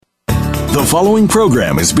The following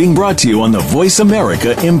program is being brought to you on the Voice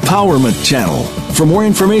America Empowerment Channel. For more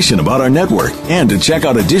information about our network and to check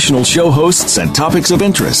out additional show hosts and topics of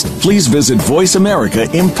interest, please visit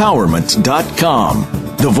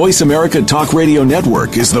voiceamericaempowerment.com. The Voice America Talk Radio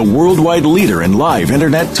Network is the worldwide leader in live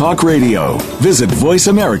Internet talk radio. Visit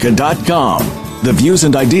voiceamerica.com. The views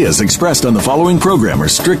and ideas expressed on the following program are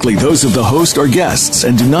strictly those of the host or guests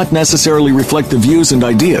and do not necessarily reflect the views and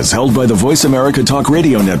ideas held by the Voice America Talk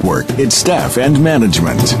Radio Network, its staff, and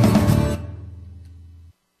management.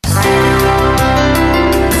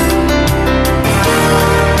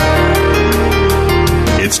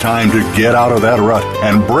 It's time to get out of that rut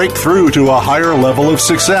and break through to a higher level of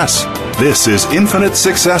success. This is Infinite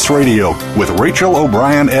Success Radio with Rachel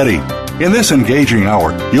O'Brien Eddy. In this engaging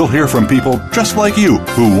hour, you'll hear from people just like you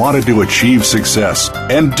who wanted to achieve success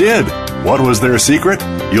and did. What was their secret?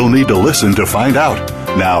 You'll need to listen to find out.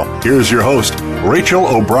 Now, here's your host, Rachel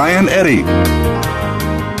O'Brien Eddy.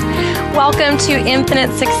 Welcome to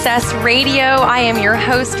Infinite Success Radio. I am your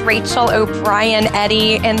host, Rachel O'Brien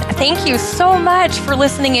Eddy, and thank you so much for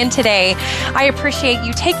listening in today. I appreciate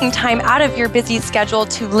you taking time out of your busy schedule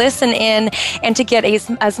to listen in and to get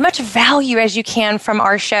as much value as you can from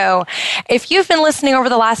our show. If you've been listening over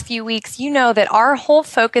the last few weeks, you know that our whole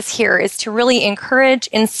focus here is to really encourage,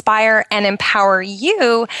 inspire, and empower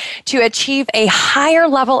you to achieve a higher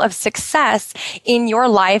level of success in your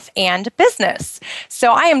life and business.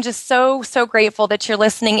 So I am just so grateful that you're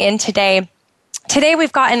listening in today. Today,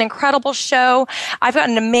 we've got an incredible show. I've got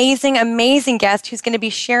an amazing guest who's going to be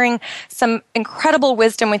sharing some incredible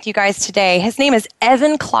wisdom with you guys today. His name is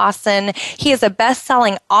Evan Clausen. He is a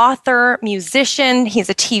best-selling author, musician. He's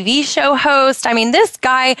a TV show host. I mean, this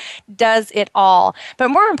guy does it all. But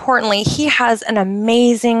more importantly, he has an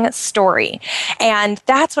amazing story. And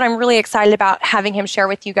that's what I'm really excited about having him share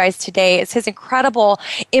with you guys today is his incredible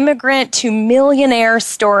immigrant to millionaire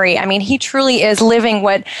story. I mean, he truly is living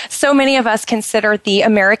what so many of us consider the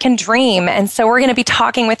American dream. And so we're going to be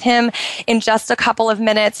talking with him in just a couple of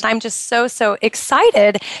minutes. And I'm just so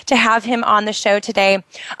excited to have him on the show today.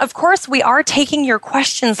 Of course, we are taking your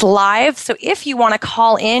questions live. So if you want to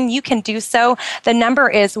call in, you can do so. The number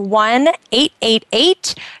is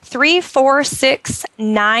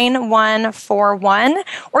 1-888-346-9141.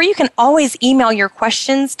 Or you can always email your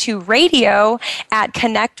questions to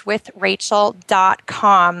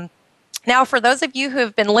radio@connectwithrachel.com. Now, for those of you who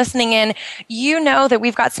have been listening in, you know that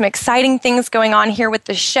we've got some exciting things going on here with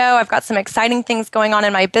the show. I've got some exciting things going on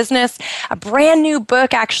in my business. A brand new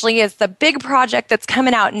book actually is the big project that's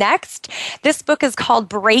coming out next. This book is called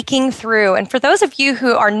Breaking Through. And for those of you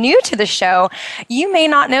who are new to the show, you may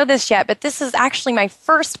not know this yet, but this is actually my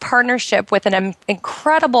first partnership with an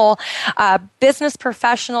incredible business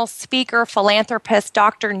professional, speaker, philanthropist,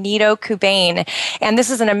 Dr. Nido Qubein. And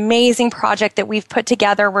this is an amazing project that we've put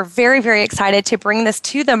together. We're very excited to bring this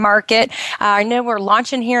to the market. I know we're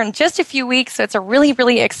launching here in just a few weeks, so it's a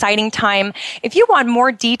really exciting time. If you want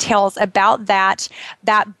more details about that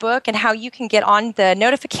book and how you can get on the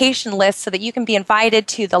notification list so that you can be invited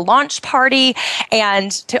to the launch party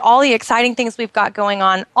and to all the exciting things we've got going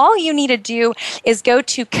on, all you need to do is go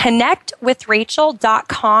to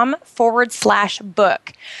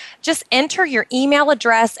connectwithrachel.com/book. Just enter your email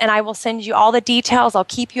address and I will send you all the details. I'll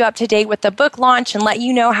keep you up to date with the book launch and let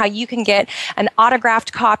you know how you can get an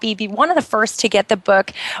autographed copy. Be one of the first to get the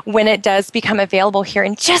book when it does become available here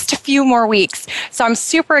in just a few more weeks. So I'm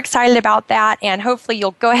super excited about that, and hopefully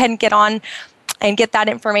you'll go ahead and get on and get that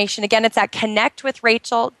information. Again, it's at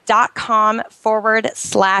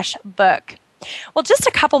connectwithrachel.com/book. Well, just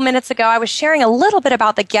a couple minutes ago, I was sharing a little bit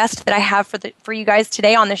about the guest that I have for you guys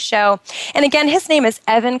today on the show. And again, his name is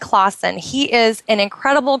Evan Clausen. He is an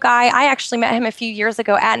incredible guy. I actually met him a few years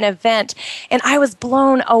ago at an event, and I was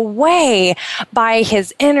blown away by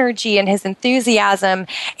his energy and his enthusiasm.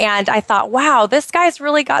 And I thought, wow, this guy's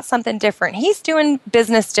really got something different. He's doing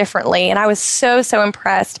business differently. And I was so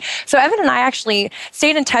impressed. So Evan and I actually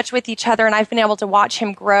stayed in touch with each other, and I've been able to watch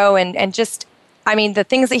him grow and just, I mean, the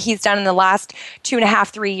things that he's done in the last 2.5,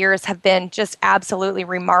 3 years have been just absolutely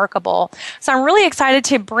remarkable. So I'm really excited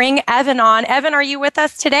to bring Evan on. Evan, are you with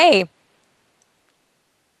us today?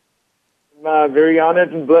 I'm very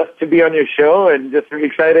honored and blessed to be on your show, and just very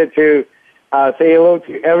excited to say hello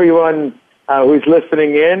to everyone who's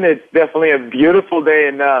listening in. It's definitely a beautiful day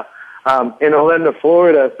in Orlando,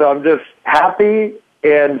 Florida, so I'm just happy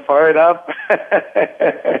and fired up.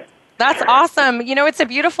 That's awesome. You know, it's a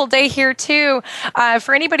beautiful day here too.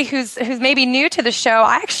 For anybody who's maybe new to the show,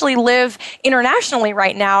 I actually live internationally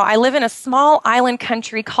right now. I live in a small island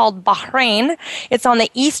country called Bahrain. It's on the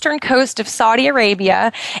eastern coast of Saudi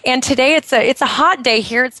Arabia, and today it's a hot day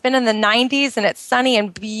here. It's been in the 90s, and it's sunny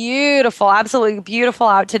and beautiful, absolutely beautiful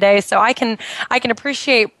out today. So I can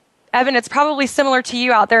appreciate, Evan. It's probably similar to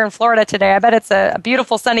you out there in Florida today. I bet it's a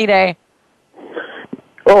beautiful sunny day.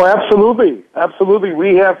 Oh, absolutely, absolutely.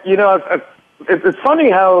 We have, you know, it's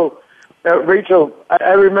funny how Rachel.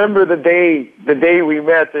 I remember the day we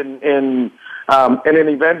met in an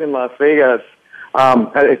event in Las Vegas.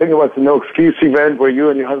 I think it was a No Excuse event where you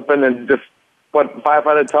and your husband and just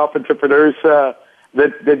 500 top entrepreneurs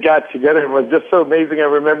that got together. It was just so amazing. I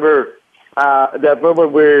remember that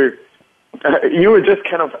moment where you were just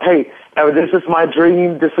kind of, hey, this is my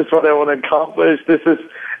dream. This is what I want to accomplish. This is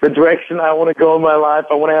the direction I want to go in my life.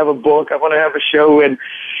 I want to have a book. I want to have a show. And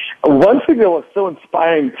one thing that was so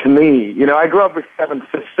inspiring to me, you know, I grew up with 7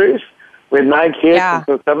 sisters. We had 9 kids, and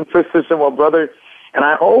so 7 sisters and 1 brother. And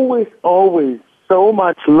I always so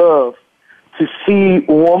much love to see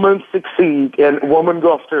women succeed and women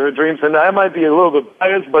go after her dreams. And I might be a little bit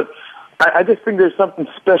biased, but I just think there's something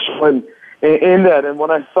special in that. And when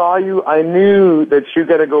I saw you, I knew that you're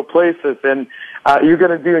going to go places and you're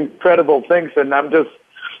going to do incredible things. And I'm just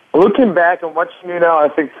looking back and watching you now, I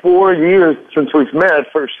think 4 years since we've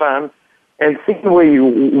met first time, and seeing where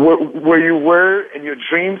you were and your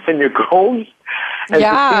dreams and your goals, and to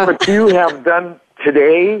see what you have done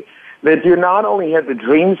today, that you not only had the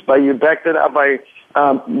dreams, but you backed it up by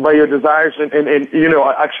your desires and you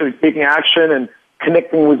know, actually taking action and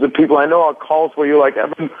connecting with the people. I know our calls where you're like,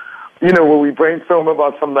 Evan, you know, where we brainstorm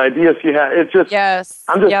about some of the ideas you had. It's just,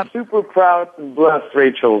 I'm just super proud and blessed,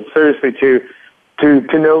 Rachel, seriously, to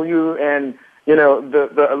know you, and, you know,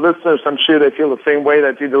 the listeners, I'm sure they feel the same way,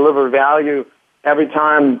 that you deliver value every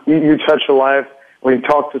time you touch a life when you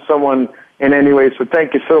talk to someone in any way. So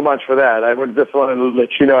thank you so much for that. I would just want to let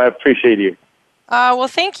you know I appreciate you. Well,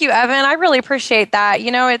 thank you, Evan. I really appreciate that.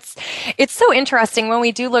 You know, it's so interesting when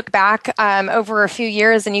we do look back over a few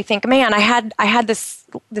years, and you think, man, I had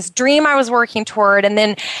this dream I was working toward, and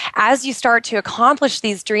then as you start to accomplish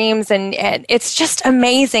these dreams, and it's just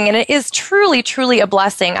amazing, and it is truly, truly a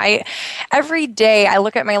blessing. Every day I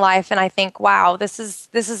look at my life and I think, wow, this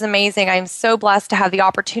is amazing. I'm so blessed to have the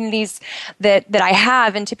opportunities that I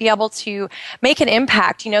have, and to be able to make an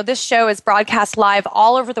impact. You know, this show is broadcast live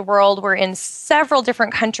all over the world. We're in several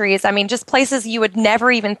different countries. I mean, just places you would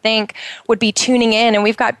never even think would be tuning in, and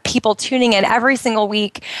we've got people tuning in every single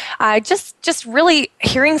week. Just really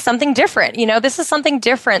hearing something different. You know, this is something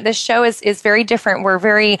different. This show is very different. We're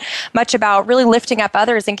very much about really lifting up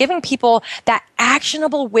others and giving people that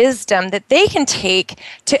actionable wisdom that they can take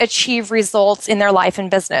to achieve results in their life and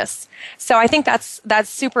business. So I think that's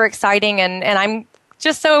super exciting, and I'm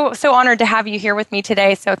just so honored to have you here with me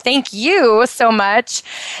today. So thank you so much.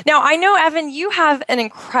 Now, I know, Evan, you have an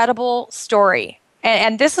incredible story.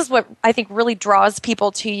 And this is what I think really draws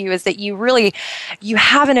people to you, is that you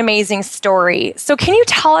have an amazing story. So can you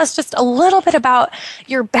tell us just a little bit about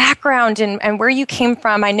your background and where you came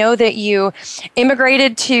from? I know that you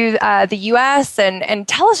immigrated to the U.S. and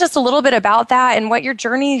tell us just a little bit about that and what your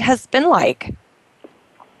journey has been like.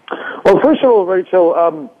 Well, first of all,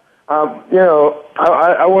 Rachel, you know,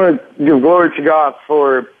 I want to give glory to God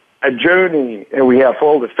for a journey that we have, for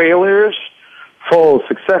all the failures, for all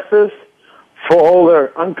successes, for all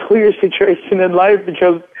the unclear situation in life,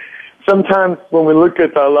 because sometimes when we look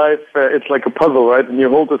at our life, it's like a puzzle, right? And you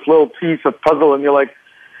hold this little piece of puzzle and you're like,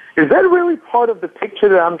 is that really part of the picture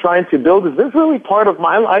that I'm trying to build? Is this really part of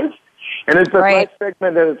my life? And it's a life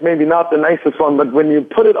segment that is maybe not the nicest one, but when you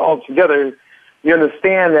put it all together, you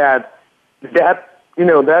understand that you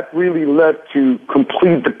know, that really led to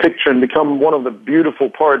complete the picture and become one of the beautiful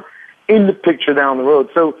parts in the picture down the road.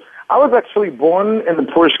 So I was actually born in the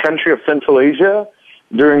poorest country of Central Asia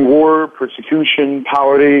during war, persecution,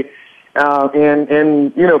 poverty,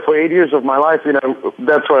 and you know, for 8 years of my life, you know,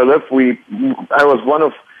 that's where I lived. I was one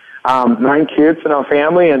of 9 kids in our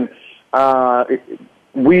family, and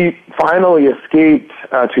we finally escaped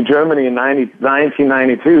to Germany in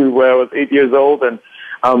 1992, where I was 8 years old, and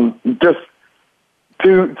just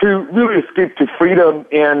to really escape to freedom.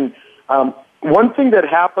 And one thing that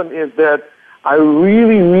happened is that I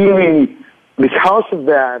really, because of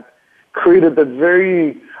that, created that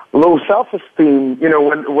very low self-esteem. You know,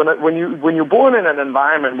 when you're born in an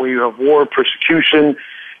environment where you have war, persecution,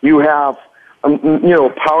 you have you know,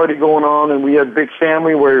 poverty going on, and we had a big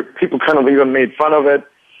family where people kind of even made fun of it.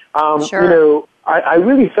 Sure. You know, I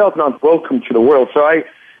really felt not welcome to the world. So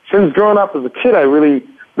since growing up as a kid, I really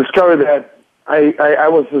discovered that I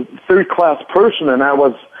was a third-class person, and I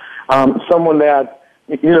was someone that,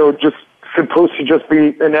 just supposed to just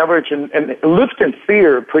be an average and lived in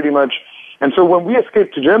fear pretty much. And so when we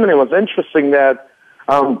escaped to Germany, it was interesting that,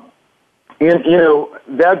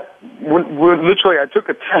 literally I took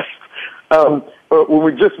a test when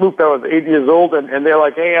we just moved. I was 8 years old, and they're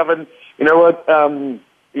like, "Hey, Evan, you know what?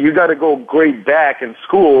 You got to go grade back in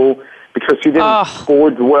school because you didn't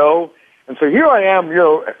score well." And so here I am,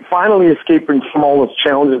 finally escaping from all those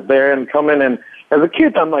challenges there and coming. And as a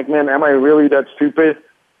kid, I'm like, man, am I really that stupid?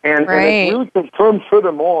 And it really confirmed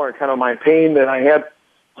furthermore kind of my pain that I had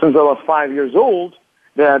since I was 5 years old.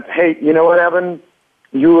 That, hey, you know what, Evan,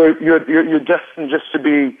 you're destined just to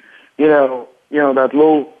be, that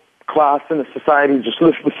low class in the society. Just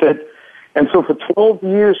live with it. And so for 12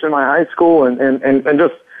 years in my high school and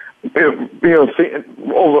just,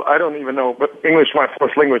 I don't even know, but English is my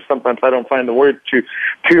first language. Sometimes I don't find the word to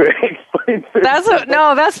explain.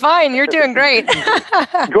 That's fine. You're doing great.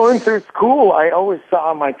 Going through school, I always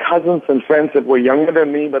saw my cousins and friends that were younger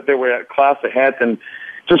than me, but they were a class ahead, and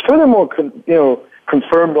just furthermore,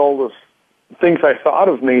 confirmed all those things I thought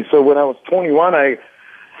of me. So when I was 21, I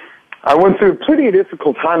went through a pretty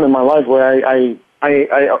difficult time in my life where I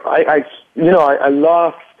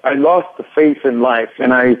lost the faith in life,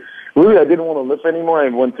 and I didn't want to live anymore. I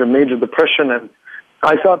went through major depression, and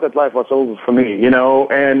I thought that life was over for me,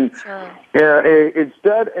 and it's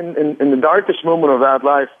that in the darkest moment of that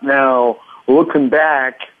life now, looking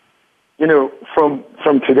back, from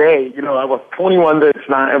today, I was 21, that's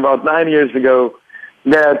about 9 years ago,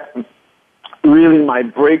 that really my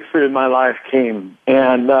breakthrough in my life came.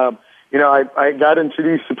 And, I got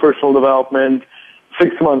introduced to personal development.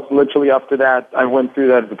 6 months literally after that, I went through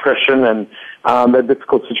that depression and that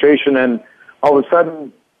difficult situation, and all of a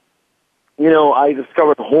sudden, I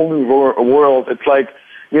discovered a whole new world. It's like,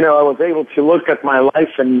 I was able to look at my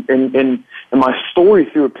life and my story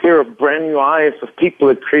through a pair of brand new eyes of people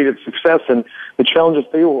that created success and the challenges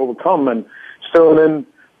they will overcome. And so then,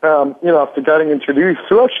 after getting introduced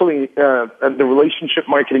to actually the relationship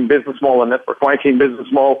marketing business model and network marketing business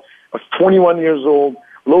model, I was 21 years old,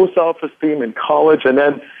 low self-esteem in college, and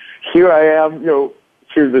then here I am,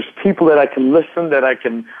 here there's people that I can listen, that I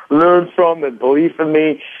can learn from, that believe in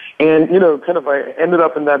me, and, I ended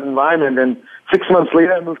up in that environment, and 6 months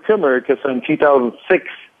later I moved to America, so in 2006,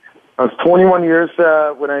 I was 21 years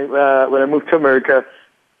when I moved to America,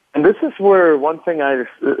 and this is where one thing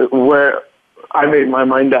where I made my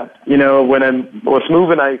mind up. When I was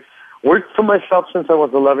moving, I worked for myself since I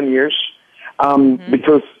was 11 years,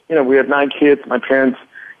 because, we had 9 kids, my parents,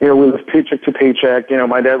 we lived paycheck to paycheck.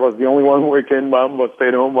 My dad was the only one working. Mom was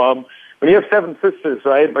stay-at-home mom. When you have 7 sisters,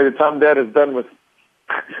 right, by the time Dad is done with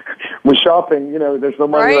shopping, there's no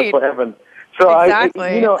money left for Evan. So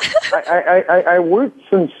exactly. I worked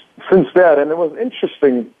since that, and it was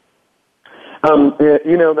interesting,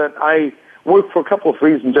 that I worked for a couple of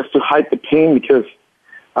reasons just to hide the pain because,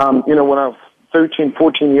 when I was 13,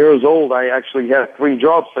 14 years old, I actually had 3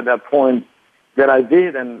 jobs at that point that I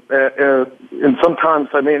did, and sometimes,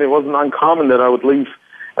 it wasn't uncommon that I would leave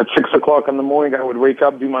at 6 o'clock in the morning. I would wake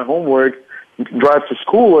up, do my homework, drive to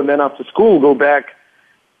school, and then after school go back,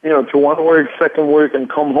 to one work, second work, and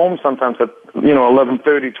come home sometimes at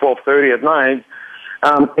 11:30, 12:30 at night.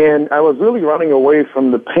 And I was really running away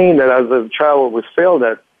from the pain that as a child always felt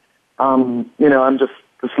that, I'm just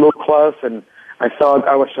this low class, and I thought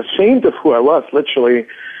I was ashamed of who I was, literally.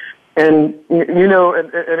 And,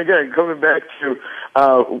 and again, coming back to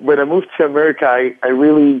when I moved to America, I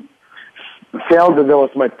really felt that that was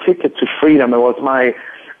my ticket to freedom. It was my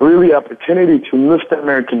really opportunity to live the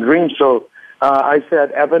American dream. So I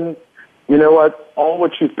said, Evan, you know what, all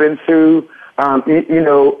what you've been through,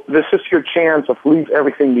 this is your chance of leave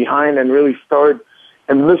everything behind and really start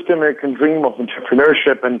and live the American dream of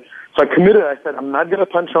entrepreneurship. And so I committed. I said, I'm not going to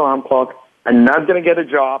punch an alarm clock. I'm not going to get a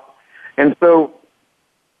job. And so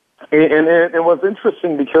it was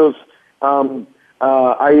interesting because I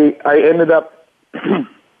ended up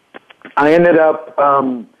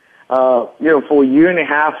for a year and a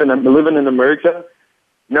half, and I'm living in America,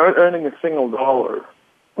 not earning a single dollar,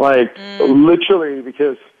 literally,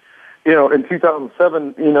 because in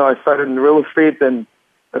 2007, I started in real estate, and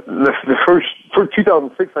for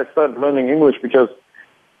 2006, I started learning English because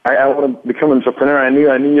I want to become an entrepreneur. I knew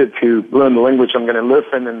I needed to learn the language I'm going to live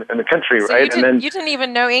in the country, so right? You didn't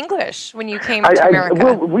even know English when you came to America.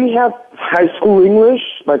 Well, we have high school English,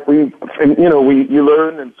 you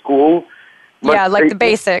learn in school. Yeah, the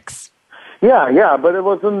basics. Yeah, but it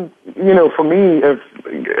wasn't, for me,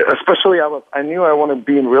 especially I knew I want to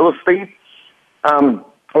be in real estate.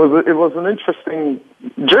 it was an interesting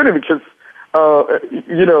journey because,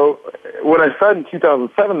 when I started in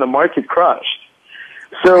 2007, the market crashed.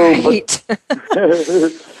 So right.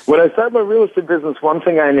 when I started my real estate business, one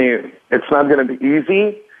thing I knew, it's not going to be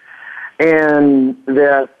easy, and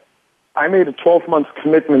that I made a 12-month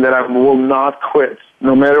commitment that I will not quit,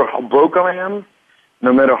 no matter how broke I am,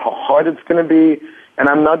 no matter how hard it's going to be, and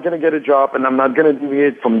I'm not going to get a job, and I'm not going to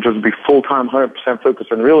deviate from just be full-time, 100%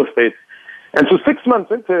 focused on real estate. And so 6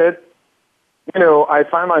 months into it, I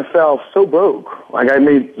find myself so broke. Like I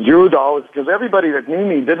made $0 because everybody that knew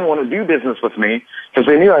me didn't want to do business with me because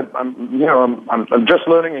they knew I'm just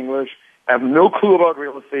learning English. I have no clue about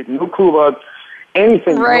real estate, no clue about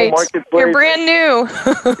anything. Right. No marketplace. You're brand new.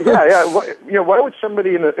 Yeah. Why would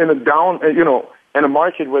somebody in a down, in a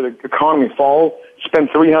market where the economy falls, spend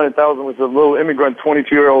 $300,000 with a little immigrant,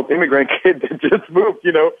 22-year-old immigrant kid that just moved,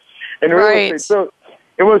 in real estate? So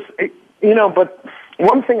it was, but.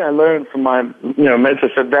 One thing I learned from my, mentor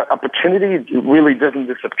said that opportunity really doesn't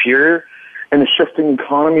disappear in the shifting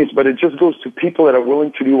economies, but it just goes to people that are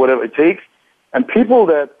willing to do whatever it takes, and people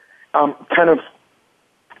that kind of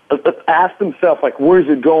ask themselves, like, where is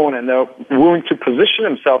it going, and they're willing to position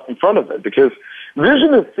themselves in front of it, because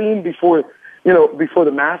vision is seen before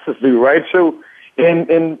the masses do, right? So, and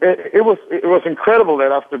it was incredible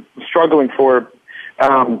that after struggling for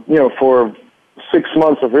 6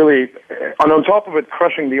 months of really, and on top of it,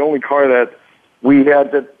 crushing the only car that we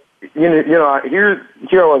had that, here I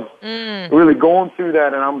was really going through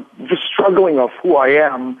that, and I'm just struggling of who I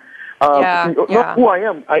am. Not who I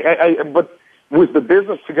am, but with the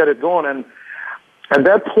business to get it going. And at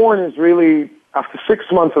that point is really, after 6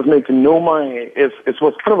 months of making no money, it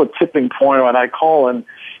was kind of a tipping point, what I call. And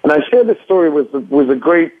I share this story with a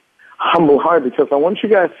great humble heart because I want you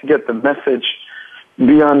guys to get the message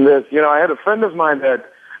beyond this. I had a friend of mine that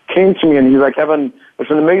came to me and he's like, Evan, there's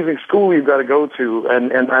an amazing school you've got to go to.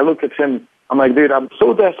 And I look at him, I'm like, dude, I'm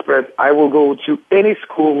so desperate. I will go to any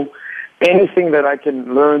school, anything that I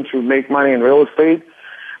can learn to make money in real estate.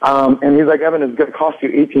 And he's like, Evan, it's going to cost you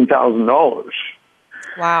 $18,000.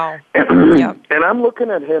 Wow. And I'm looking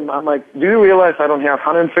at him, I'm like, do you realize I don't have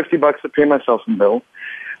 $150 to pay myself in bill?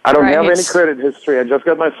 I don't have any credit history. I just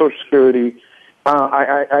got my Social Security.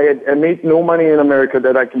 I made no money in America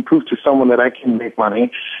that I can prove to someone that I can make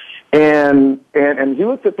money. And he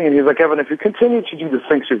looked at me and he's like, Evan, if you continue to do the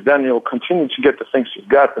things you've done, you'll continue to get the things you've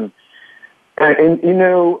got. And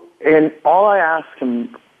all I asked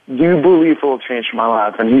him, do you believe it will change my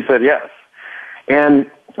life? And he said, yes. And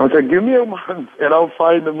I was like, give me a month and I'll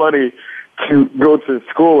find the money to go to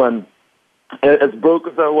school. And as broke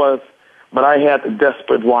as I was, but I had a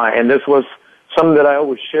desperate why. And this was something that I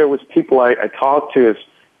always share with people I talk to is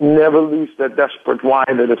never lose that desperate why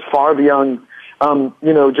that is far beyond,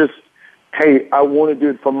 just, hey, I want to do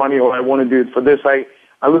it for money or I want to do it for this. I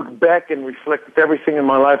look back and reflect everything in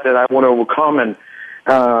my life that I want to overcome. And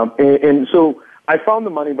so I found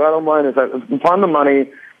the money. Bottom line is I found the money,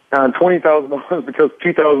 $20,000 because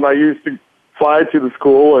 $2,000 I used to fly to the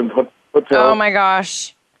school and hotel. Oh my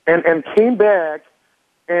gosh. And came back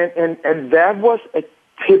and that was a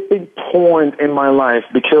tipping point in my life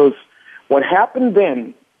because what happened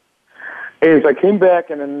then is I came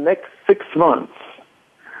back and in the next 6 months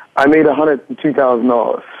I made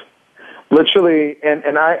 $102,000, literally, and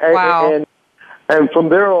from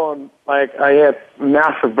there on, like I had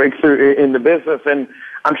massive breakthrough in the business, and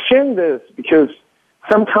I'm sharing this because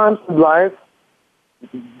sometimes in life,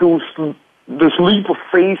 this leap of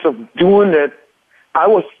faith of doing it, I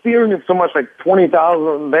was fearing it so much, like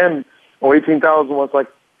 20,000 then. Or 18,000 was like,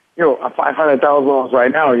 $500,000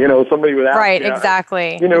 right now. Somebody would ask. Right,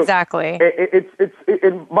 exactly. Exactly.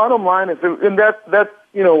 It's bottom line is, and that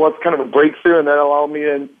was kind of a breakthrough, and that allowed me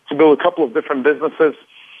to build a couple of different businesses,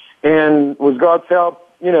 and with God's help,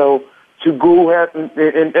 to go ahead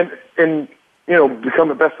and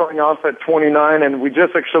become a best-selling author at 29, and we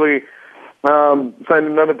just actually signed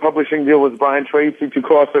another publishing deal with Brian Tracy to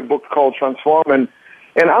co-author a book called Transform, and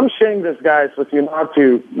I'm sharing this, guys, with you not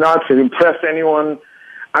to impress anyone.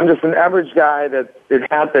 I'm just an average guy that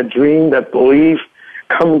had that dream, that belief,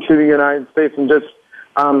 coming to the United States and just,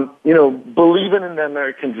 believing in the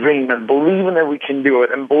American dream and believing that we can do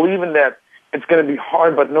it and believing that it's going to be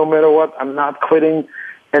hard, but no matter what, I'm not quitting.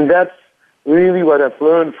 And that's really what I've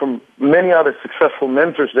learned from many other successful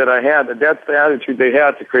mentors that I had, that's the attitude they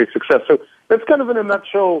had to create success. So that's kind of in a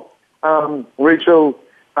nutshell, Rachel,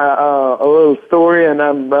 a little story, and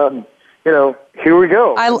I'm here we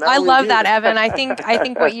go. I love that, Evan. I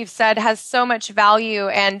think what you've said has so much value,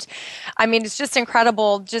 and I mean, it's just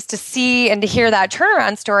incredible just to see and to hear that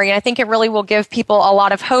turnaround story. And I think it really will give people a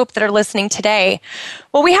lot of hope that are listening today.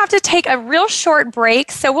 Well, we have to take a real short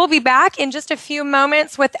break, so we'll be back in just a few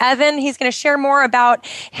moments with Evan. He's going to share more about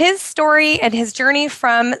his story and his journey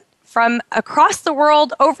from across the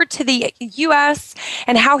world over to the U.S.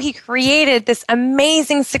 and how he created this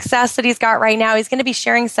amazing success that he's got right now. He's going to be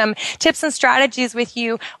sharing some tips and strategies with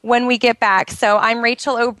you when we get back. So I'm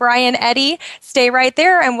Rachel O'Brien Eddy. Stay right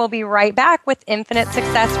there, and we'll be right back with Infinite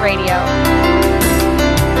Success Radio.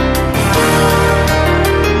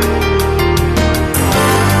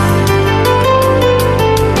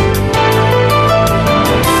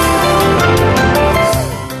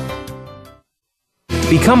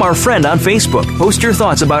 Become our friend on Facebook. Post your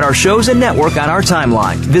thoughts about our shows and network on our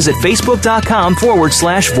timeline. Visit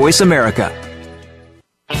Facebook.com/Voice America.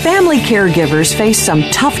 Family caregivers face some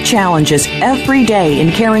tough challenges every day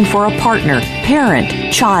in caring for a partner,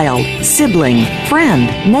 parent, child, sibling, friend,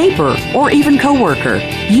 neighbor, or even coworker.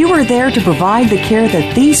 You are there to provide the care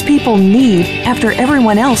that these people need after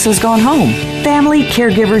everyone else has gone home. Family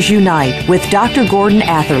Caregivers Unite with Dr. Gordon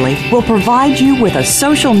Atherley will provide you with a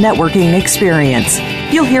social networking experience.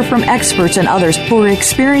 You'll hear from experts and others who are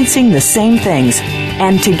experiencing the same things,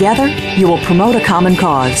 and together you will promote a common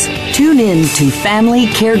cause. Tune in to Family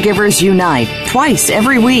Caregivers Unite twice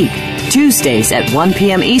every week, Tuesdays at 1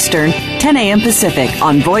 p.m. Eastern, 10 a.m. Pacific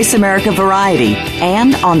on Voice America Variety,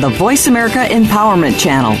 and on the Voice America Empowerment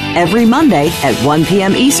Channel every Monday at 1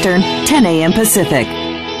 p.m. Eastern, 10 a.m. Pacific.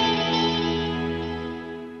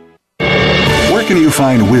 Where can you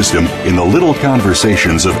find wisdom in the little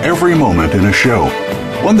conversations of every moment in a show?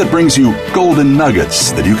 One that brings you golden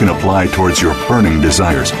nuggets that you can apply towards your burning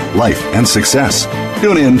desires, life, and success.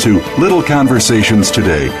 Tune in to Little Conversations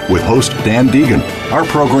today with host Dan Deegan. Our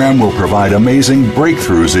program will provide amazing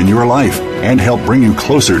breakthroughs in your life and help bring you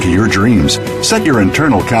closer to your dreams. Set your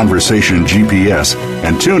internal conversation GPS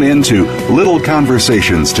and tune in to Little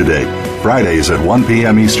Conversations today, Fridays at 1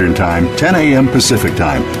 p.m. Eastern Time, 10 a.m. Pacific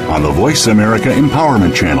Time on the Voice America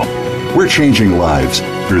Empowerment Channel. We're changing lives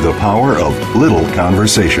through the power of little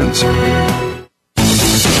conversations.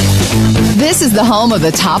 This is the home of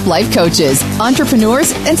the top life coaches,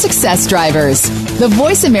 entrepreneurs, and success drivers. The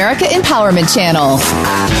Voice America Empowerment Channel.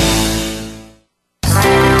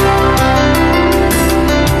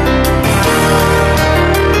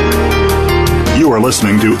 You are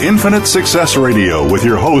listening to Infinite Success Radio with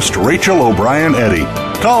your host, Rachel O'Brien Eddy.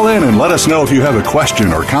 Call in and let us know if you have a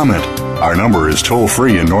question or comment. Our number is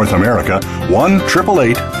toll-free in North America,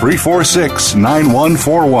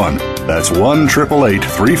 1-888-346-9141. That's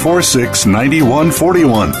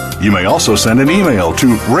 1-888-346-9141. You may also send an email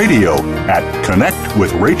to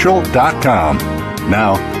radio@connectwithrachel.com.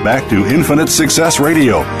 Now, back to Infinite Success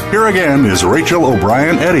Radio. Here again is Rachel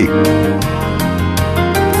O'Brien Eddy.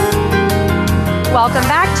 Welcome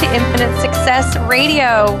back to Infinite Success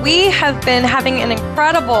Radio. We have been having an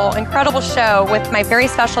incredible show with my very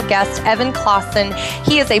special guest, Evan Clausen.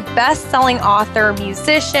 He is a best-selling author,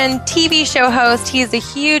 musician, TV show host. He is a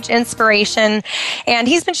huge inspiration, and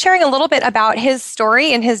he's been sharing a little bit about his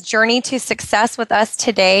story and his journey to success with us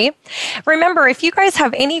today. Remember, if you guys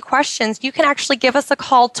have any questions, you can actually give us a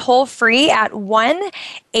call toll-free at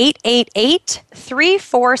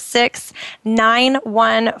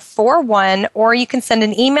 1-888-346-9141, or you can send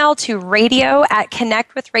an email to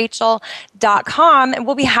radio@connectwithrachel.com, and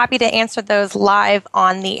we'll be happy to answer those live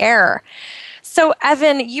on the air. So,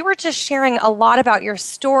 Evan, you were just sharing a lot about your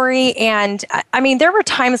story, and I mean, there were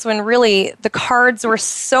times when really the cards were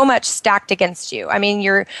so much stacked against you. I mean,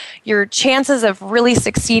 your chances of really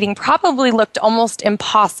succeeding probably looked almost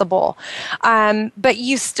impossible, but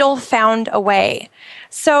you still found a way.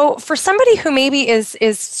 So for somebody who maybe is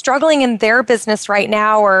struggling in their business right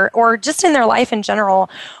now or just in their life in general,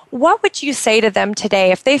 what would you say to them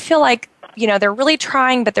today if they feel like, they're really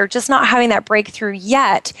trying, but they're just not having that breakthrough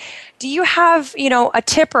yet? Do you have, a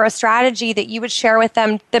tip or a strategy that you would share with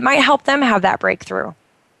them that might help them have that breakthrough?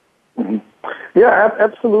 Mm-hmm. Yeah,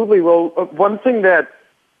 absolutely. Well, one thing that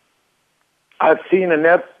I've seen, and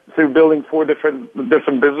that's through building 4 different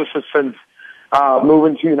businesses since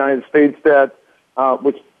moving to the United States, that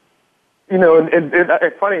which,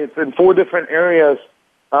 it's funny, it's in 4 different areas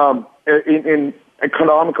in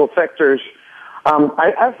economical sectors.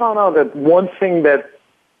 I found out that one thing that,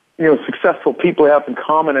 successful people have in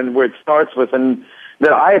common and where it starts with, and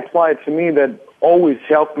that I applied to me that always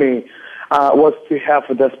helped me, was to have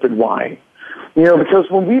a desperate why.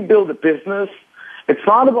 Because when we build a business, it's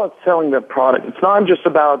not about selling the product. It's not just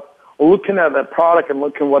about, looking at that product and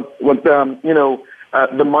looking what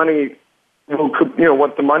the money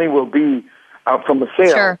what the money will be from the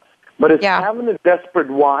sale. Sure. But it's having a desperate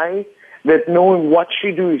why, that knowing what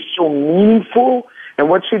you do is so meaningful, and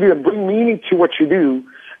what you do, and bring meaning to what you do,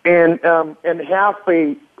 and have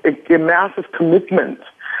a massive commitment.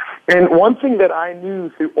 And one thing that I knew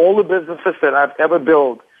through all the businesses that I've ever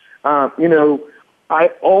built, I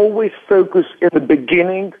always focus in the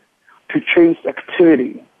beginning to chase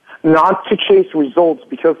activity, not to chase results,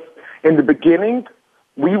 because in the beginning,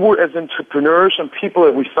 we were, as entrepreneurs and people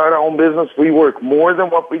that we start our own business, we work more than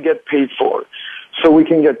what we get paid for. So we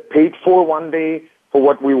can get paid for one day for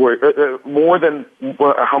what we work, more than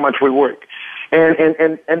how much we work. And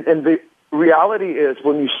the reality is,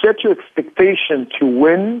 when you set your expectation to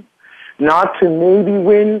win, not to maybe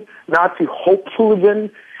win, not to hopefully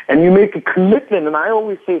win, and you make a commitment, and I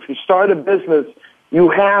always say, if you start a business, you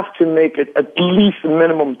have to make it at least a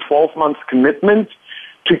minimum 12 months commitment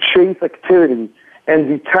to chase activity and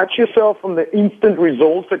detach yourself from the instant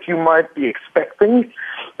results that you might be expecting,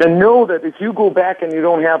 and know that if you go back and you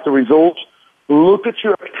don't have the results, look at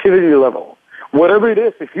your activity level. Whatever it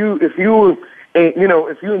is, if you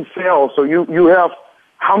in sales, so you have,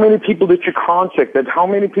 how many people did you contact, that how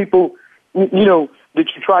many people, did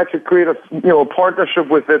you try to create a partnership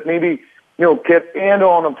with, that maybe, get in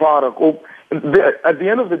on a product. Well, at the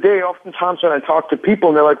end of the day, oftentimes when I talk to people,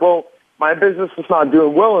 and they're like, well, my business is not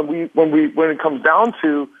doing well, and when it comes down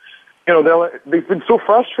to, they've been so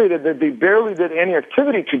frustrated that they barely did any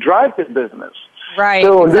activity to drive their business. Right,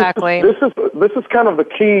 so exactly. This is kind of the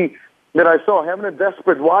key that I saw, having a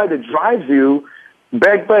desperate why that drives you,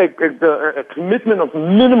 backed by a commitment of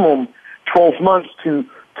minimum 12 months to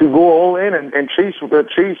go all in and chase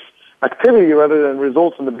activity rather than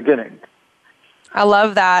results in the beginning. I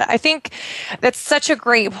love that. I think that's such a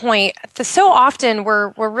great point. So often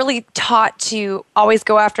we're really taught to always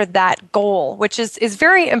go after that goal, which is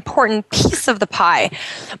very important piece of the pie.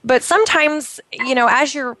 But sometimes,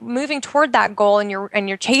 as you're moving toward that goal and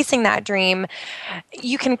you're chasing that dream,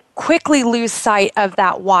 you can quickly lose sight of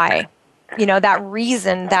that why. That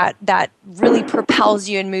reason that really propels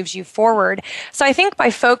you and moves you forward. So I think by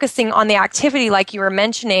focusing on the activity like you were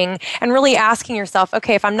mentioning and really asking yourself,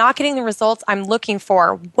 okay, if I'm not getting the results I'm looking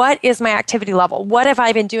for, what is my activity level? What have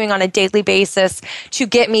I been doing on a daily basis to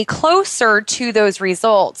get me closer to those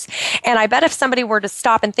results? And I bet if somebody were to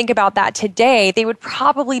stop and think about that today, they would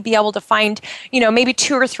probably be able to find, maybe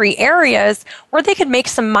 2 or 3 areas where they could make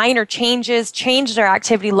some minor changes, change their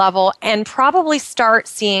activity level, and probably start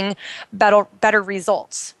seeing better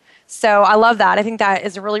results. So I love that. I think that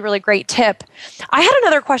is a really, really great tip. I had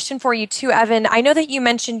another question for you too, Evan. I know that you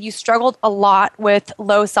mentioned you struggled a lot with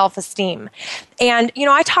low self-esteem. And,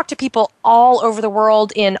 I talk to people all over the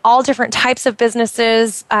world in all different types of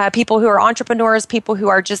businesses, people who are entrepreneurs, people who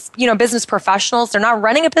are just, business professionals. They're not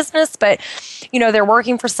running a business, but, they're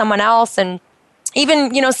working for someone else, and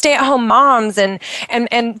even, stay-at-home moms and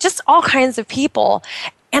just all kinds of people.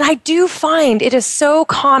 And I do find it is so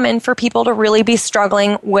common for people to really be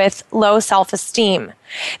struggling with low self-esteem.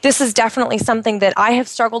 This is definitely something that I have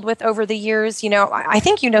struggled with over the years. I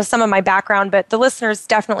think some of my background, but the listeners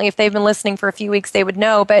definitely, if they've been listening for a few weeks, they would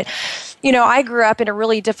know. But, I grew up in a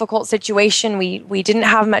really difficult situation. We didn't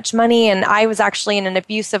have much money, and I was actually in an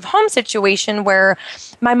abusive home situation where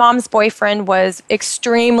my mom's boyfriend was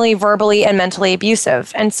extremely verbally and mentally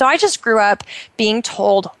abusive. And so I just grew up being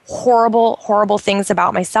told horrible, horrible things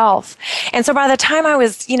about myself. And so by the time I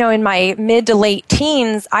was, in my mid to late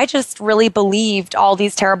teens, I just really believed all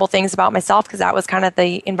these terrible things about myself because that was kind of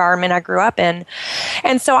the environment I grew up in.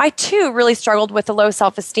 And so I too really struggled with the low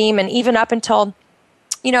self-esteem, and even up until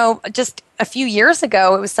just a few years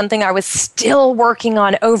ago, it was something I was still working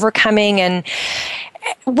on overcoming. And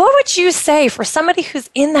what would you say for somebody who's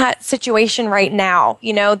in that situation right now?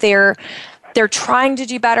 They're trying to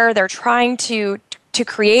do better. They're trying to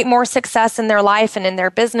create more success in their life and in their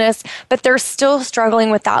business, but they're still struggling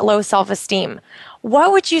with that low self-esteem.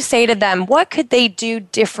 What would you say to them? What could they do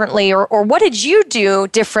differently, or what did you do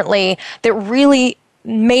differently that really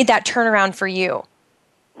made that turnaround for you?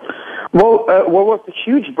 Well, what was a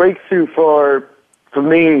huge breakthrough for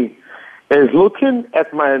me is looking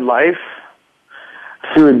at my life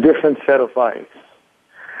through a different set of eyes.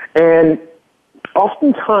 And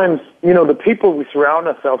oftentimes, the people we surround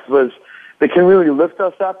ourselves with, they can really lift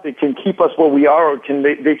us up, they can keep us where we are, or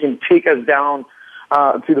they can take us down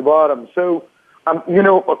to the bottom. So,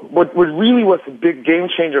 what really was a big game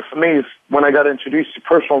changer for me is when I got introduced to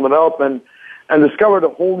personal development and discovered a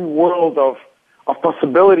whole new world of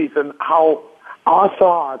possibilities and how our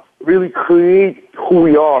thoughts really create who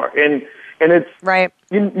we are. And And it's, right.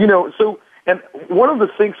 So, and one of the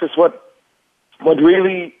things is what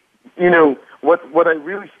really, what I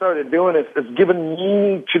really started doing is giving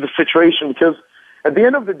meaning to the situation, because at the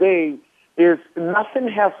end of the day, is nothing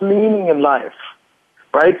has meaning in life,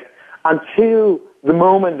 right? Until the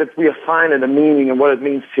moment that we assign it a meaning and what it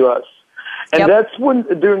means to us. And that's when,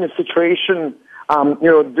 during a situation,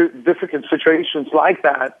 difficult situations like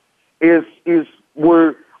that, is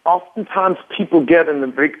where oftentimes people get in the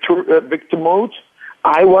victim mode.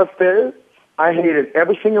 I was there. I hated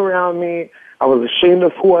everything around me. I was ashamed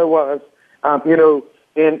of who I was,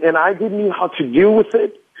 and I didn't know how to deal with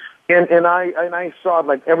it. And I saw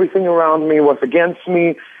like everything around me was against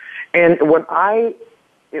me. And when I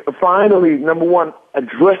finally, number one,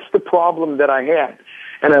 addressed the problem that I had,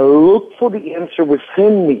 and I looked for the answer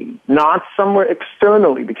within me, not somewhere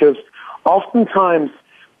externally, because oftentimes,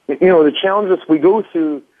 the challenges we go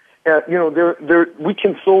through, we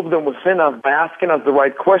can solve them within us by asking us the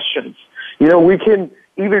right questions. We can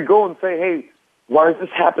either go and say, hey, why is this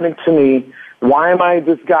happening to me? Why am I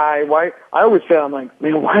this guy? Why? I always say, I'm like,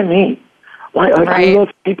 man, why me? Why? I love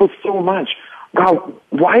people so much. God,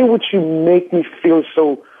 why would you make me feel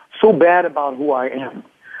so bad about who I am?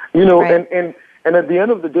 And at the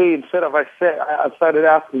end of the day, instead of I started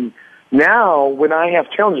asking, now when I have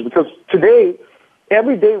challenges, because today,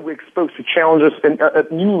 every day we're exposed to challenges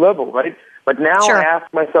at new level, right? But now I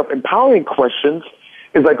ask myself empowering questions.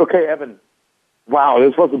 It's like, okay, Evan, wow,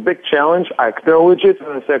 this was a big challenge. I acknowledge it, and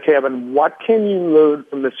I say, okay, Evan, what can you learn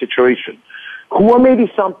from this situation? Who are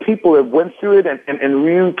maybe some people that went through it and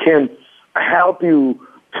really can help you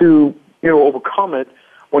to, overcome it?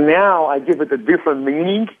 Well, now I give it a different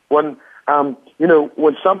meaning. When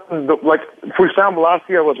something like, for example, last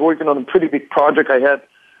year I was working on a pretty big project. I had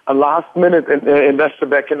a last-minute investor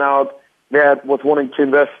backing out that was wanting to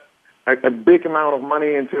invest a big amount of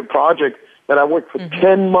money into a project that I worked for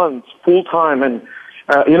 10 months full-time, and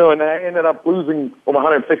and I ended up losing over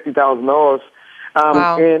 $150,000.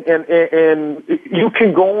 Wow. And you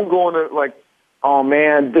can go on like, oh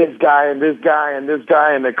man, this guy and this guy and this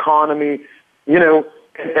guy and the economy, and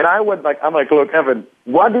I'm like, look, Evan,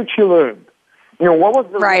 what did you learn? What was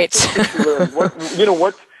the right that you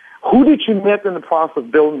learned? Who did you meet in the process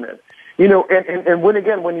of building it? And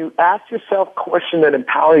when you ask yourself questions that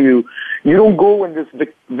empower you, you don't go in this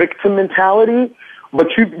victim mentality, but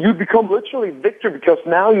you become literally victor, because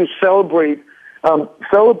now you celebrate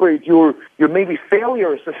your maybe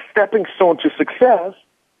failure as a stepping stone to success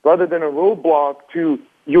rather than a roadblock to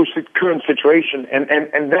your current situation.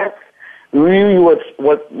 And that's really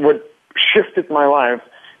what shifted my life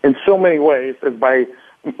in so many ways, is by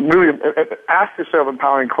really ask yourself an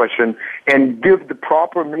empowering question and give the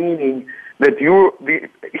proper meaning that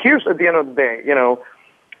here's at the end of the day,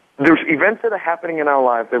 there's events that are happening in our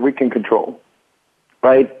life that we can control,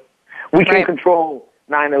 right? We can control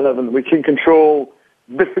 9/11. We can control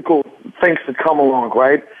difficult things that come along,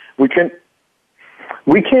 right? We can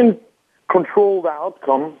control the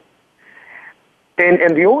outcome,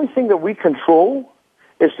 and the only thing that we control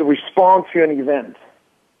is to respond to an event.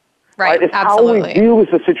 Right, it's absolutely. how we deal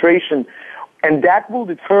with the situation, and that will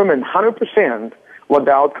determine 100% what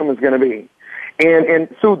the outcome is going to be. And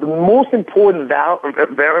so the most important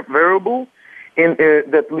variable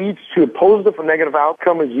that leads to a positive or negative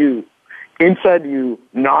outcome is you, inside you,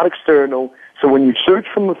 not external. So when you search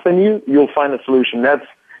from within you, you'll find a solution. That's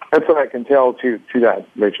what I can tell to that,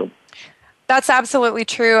 Rachel. That's absolutely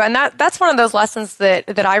true. And that's one of those lessons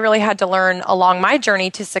that I really had to learn along my journey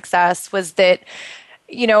to success, was that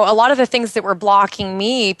a lot of the things that were blocking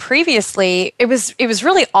me previously, it was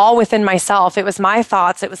really all within myself. It was my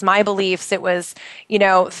thoughts. It was my beliefs. It was,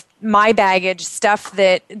 my baggage, stuff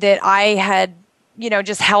that I had,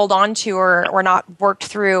 just held on to or not worked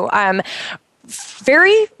through.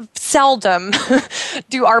 Very seldom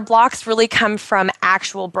do our blocks really come from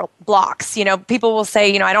actual blocks. People will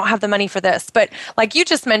say, I don't have the money for this. But like you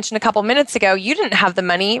just mentioned a couple minutes ago, you didn't have the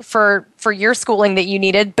money for your schooling that you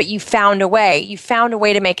needed, but you found a way. You found a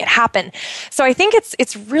way to make it happen. So I think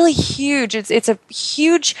it's really huge. It's a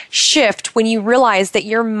huge shift when you realize that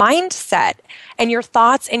your mindset and your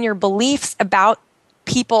thoughts and your beliefs about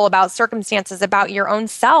people, about circumstances, about your own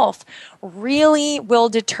self really will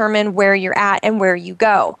determine where you're at and where you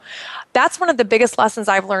go. That's one of the biggest lessons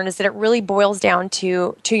I've learned, is that it really boils down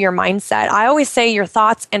to your mindset. I always say your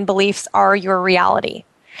thoughts and beliefs are your reality.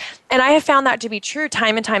 And I have found that to be true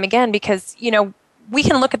time and time again, because, we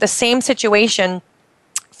can look at the same situation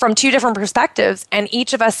from two different perspectives and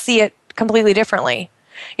each of us see it completely differently.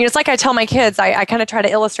 It's like I tell my kids, I kind of try to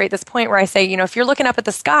illustrate this point where I say, if you're looking up at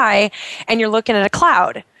the sky and you're looking at a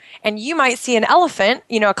cloud And you might see an elephant,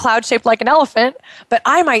 a cloud shaped like an elephant, but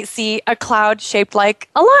I might see a cloud shaped like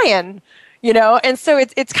a lion, And so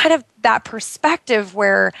it's kind of that perspective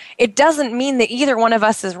where it doesn't mean that either one of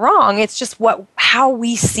us is wrong. It's just how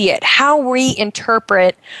we see it, how we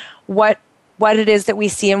interpret what it is that we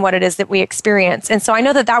see and what it is that we experience. And so I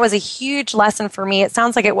know that was a huge lesson for me. It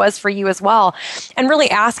sounds like it was for you as well. And really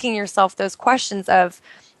asking yourself those questions of,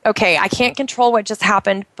 okay, I can't control what just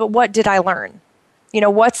happened, but what did I learn?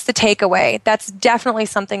 What's the takeaway? That's definitely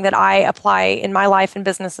something that I apply in my life and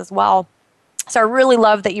business as well. So I really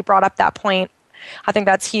love that you brought up that point. I think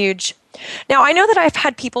that's huge. Now, I know that I've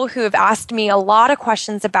had people who have asked me a lot of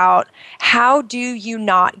questions about how do you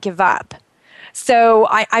not give up? So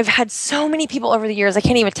I've had so many people over the years, I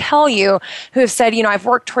can't even tell you, who have said, I've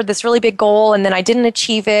worked toward this really big goal and then I didn't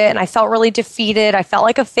achieve it and I felt really defeated. I felt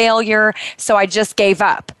like a failure, so I just gave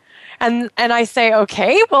up. And I say,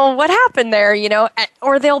 okay, well, what happened there?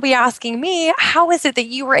 Or they'll be asking me, how is it that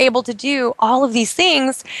you were able to do all of these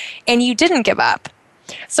things and you didn't give up?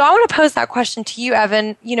 So I want to pose that question to you,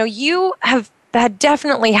 Evan. You have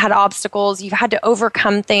definitely had obstacles. You've had to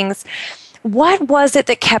overcome things. What was it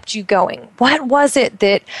that kept you going? What was it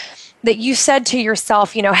that you said to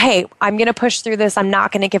yourself, hey, I'm going to push through this. I'm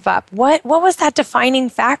not going to give up. What was that defining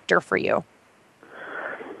factor for you?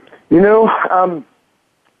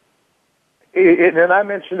 And I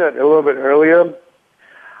mentioned it a little bit earlier.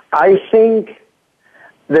 I think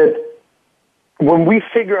that when we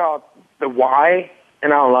figure out the why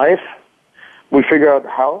in our life, we figure out the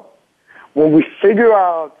how. When we figure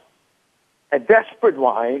out a desperate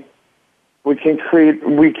why, we can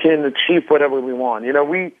achieve whatever we want.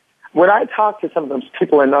 When I talk to sometimes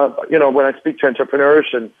people, and when I speak to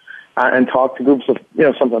entrepreneurs and talk to groups of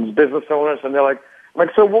sometimes business owners, and they're like,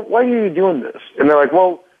 so why are you doing this? And they're like,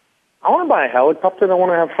 well, I want to buy a helicopter and I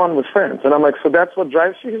want to have fun with friends. And I'm like, so that's what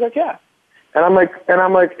drives you? He's like, yeah. And I'm like,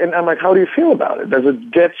 how do you feel about it? Does it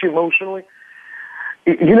get you emotionally?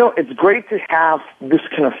 It's great to have this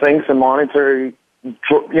kind of things and monetary,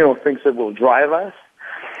 things that will drive us.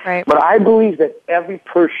 Right. But I believe that every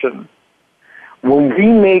person, when we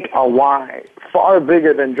make our why far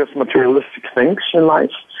bigger than just materialistic things in life,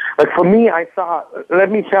 like for me, I thought, let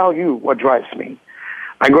me tell you what drives me.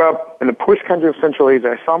 I grew up in the poorest country of Central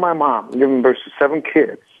Asia. I saw my mom giving birth to 7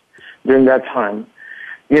 kids during that time.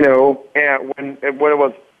 And when it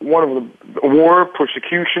was one of the war,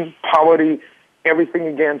 persecution, poverty, everything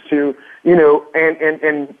against you,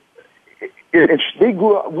 and we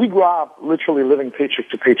grew up literally living paycheck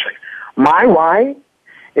to paycheck. My why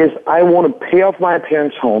is I want to pay off my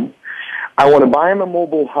parents' home. I want to buy them a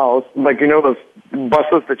mobile house, like those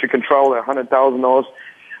buses that you can travel at $100,000.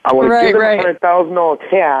 I want to give them $100,000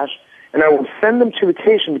 cash, and I will send them to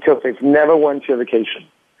vacation because they've never went to a vacation.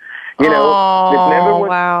 They've never went.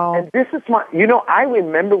 Wow. And this is I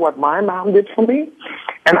remember what my mom did for me,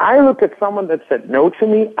 and I looked at someone that said no to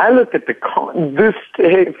me. I looked at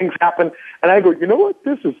things happen, and I go, you know what?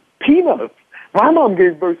 This is peanuts. My mom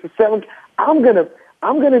gave birth to 7. I'm gonna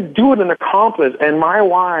do it and accomplish. And my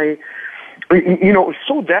why, is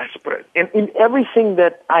so desperate. And in everything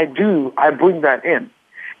that I do, I bring that in.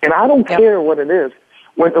 And I don't care what it is.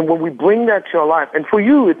 When we bring that to our life, and for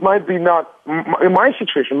you, it might be not in my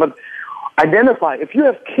situation, but identify, if you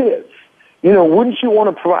have kids, wouldn't you want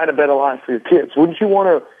to provide a better life for your kids? Wouldn't you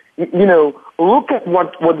want to, look at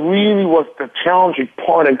what really was the challenging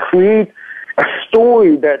part and create a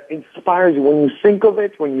story that inspires you when you think of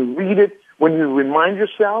it, when you read it, when you remind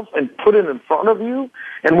yourself and put it in front of you,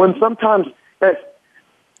 and when sometimes that's,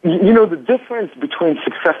 the difference between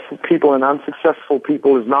successful people and unsuccessful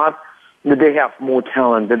people is not that they have more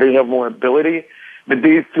talent, that they have more ability, that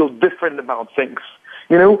they feel different about things.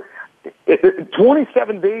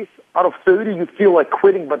 27 days out of 30, you feel like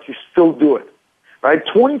quitting, but you still do it, right?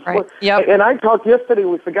 24. Right. Yep. And I talked yesterday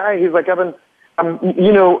with a guy. He's like, Evan,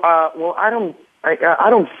 well, I don't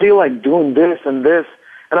feel like doing this and this.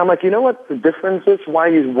 And I'm like, you know what the difference is? Why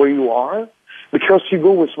is where you are? Because you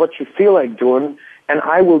go with what you feel like doing, and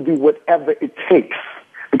I will do whatever it takes.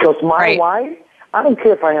 Because my why, I don't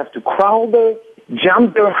care if I have to crawl there,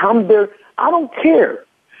 jump there, hump there. I don't care.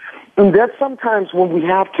 And that's sometimes what we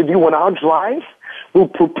have to do when our drive will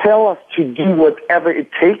propel us to do whatever it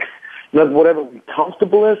takes, not whatever we're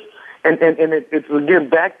comfortable is. And it's again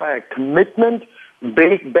backed by a commitment,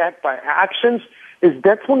 backed by actions.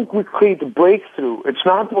 That's when we create the breakthrough. It's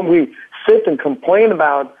not when we sit and complain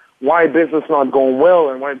about why business not going well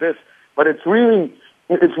and why this, but it's when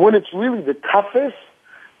it's really the toughest.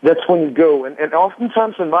 That's when you go. And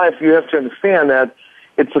oftentimes in life, you have to understand that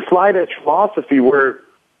it's a slide edge philosophy where,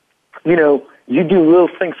 you do little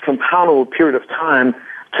things compound over a period of time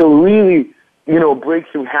till really,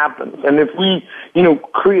 breakthrough happens. And if we,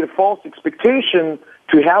 create a false expectation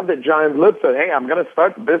to have that giant leap that, hey, I'm going to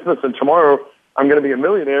start the business and tomorrow I'm going to be a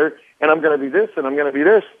millionaire and I'm going to be this and I'm going to be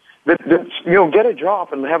this, then get a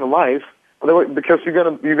job and have a life, because you're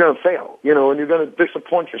going to fail, and you're going to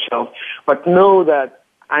disappoint yourself. But know that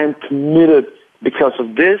I'm committed because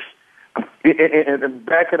of this, and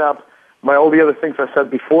back it up by all the other things I said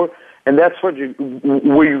before, and that's where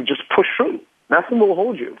you just push through. Nothing will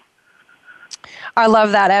hold you. I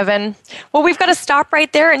love that, Evan. Well, we've got to stop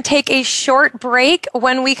right there and take a short break.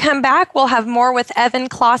 When we come back, we'll have more with Evan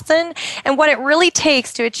Clausen and what it really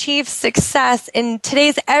takes to achieve success in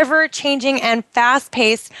today's ever-changing and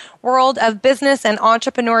fast-paced world of business and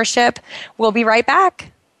entrepreneurship. We'll be right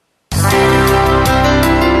back.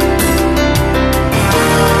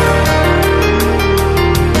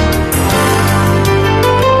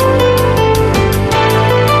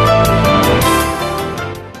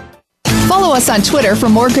 Follow us on Twitter for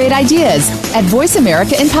more great ideas at Voice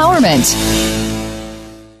America Empowerment.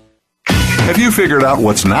 Have you figured out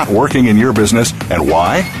what's not working in your business and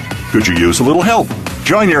why? Could you use a little help?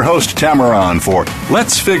 Join your host, Tamaran, for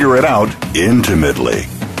Let's Figure It Out Intimately.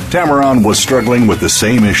 Tamaran was struggling with the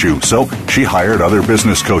same issue, so she hired other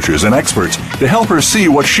business coaches and experts to help her see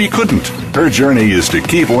what she couldn't. Her journey is to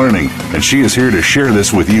keep learning, and she is here to share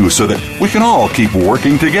this with you so that we can all keep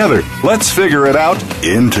working together. Let's Figure It Out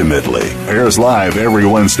Intimately airs live every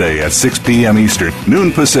Wednesday at 6 p.m. Eastern,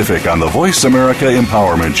 noon Pacific on the Voice America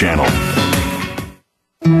Empowerment Channel.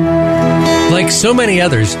 Like so many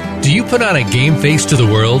others, do you put on a game face to the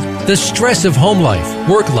world? The stress of home life,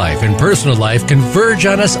 work life, and personal life converge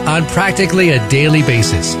on us on practically a daily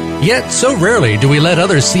basis. Yet, so rarely do we let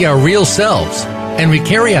others see our real selves. And we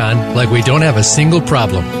carry on like we don't have a single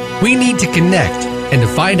problem. We need to connect and to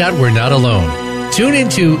find out we're not alone. Tune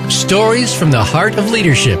into Stories from the Heart of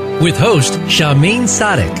Leadership with host Shameen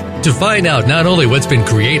Sadek to find out not only what's been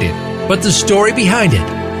created, but the story behind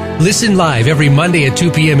it. Listen live every Monday at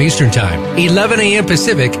 2 p.m. Eastern Time, 11 a.m.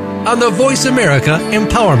 Pacific, on the Voice America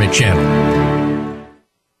Empowerment Channel.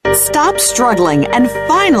 Stop struggling and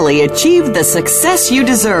finally achieve the success you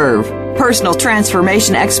deserve. Personal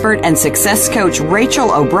transformation expert and success coach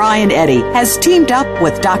Rachel O'Brien Eddy has teamed up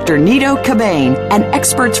with Dr. Nido Qubein and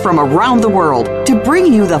experts from around the world to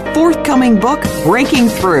bring you the forthcoming book, Breaking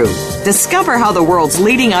Through. Discover how the world's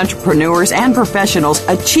leading entrepreneurs and professionals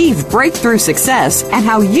achieve breakthrough success and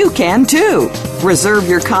how you can too. Reserve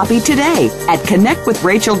your copy today at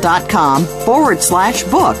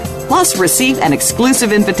connectwithRachel.com/book. Plus, receive an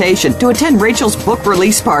exclusive invitation to attend Rachel's book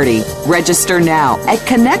release party. Register now at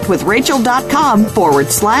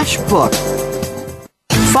connectwithrachel.com/book.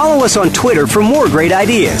 Follow us on Twitter for more great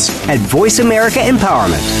ideas at Voice America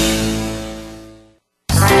Empowerment.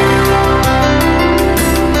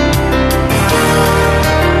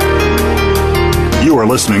 You are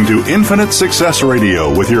listening to Infinite Success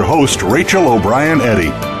Radio with your host, Rachel O'Brien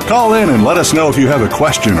Eddy. Call in and let us know if you have a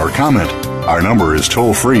question or comment. Our number is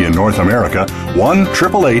toll-free in North America,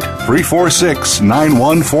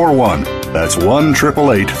 1-888-346-9141. That's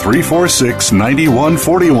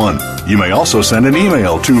 1-888-346-9141. You may also send an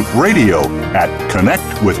email to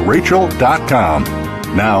radio@connectwithrachel.com.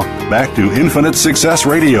 Now, back to Infinite Success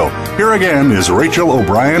Radio. Here again is Rachel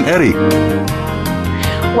O'Brien Eddy.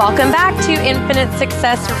 Welcome back to Infinite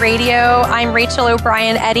Success Radio. I'm Rachel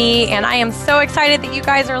O'Brien Eddy, and I am so excited that you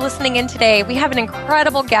guys are listening in today. We have an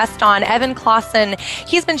incredible guest on, Evan Clausen.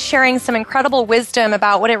 He's been sharing some incredible wisdom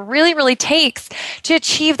about what it really, really takes to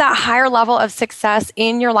achieve that higher level of success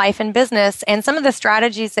in your life and business. And some of the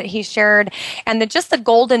strategies that he shared and just the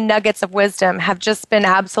golden nuggets of wisdom have just been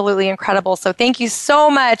absolutely incredible. So thank you so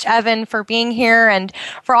much, Evan, for being here. And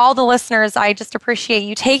for all the listeners, I just appreciate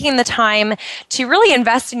you taking the time to really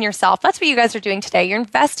invest in yourself. That's what you guys are doing today. You're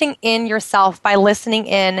investing in yourself by listening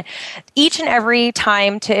in each and every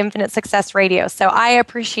time to Infinite Success Radio. So I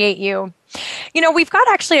appreciate you. We've got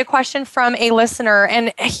actually a question from a listener,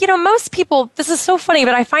 and, most people, this is so funny,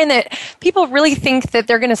 but I find that people really think that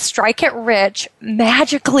they're going to strike it rich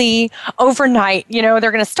magically overnight. They're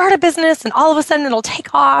going to start a business and all of a sudden it'll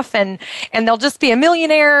take off and they'll just be a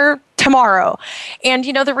millionaire tomorrow. And,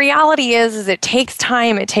 the reality is it takes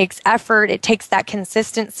time, it takes effort, it takes that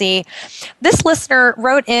consistency. This listener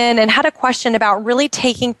wrote in and had a question about really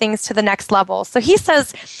taking things to the next level. So he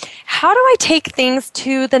says, how do I take things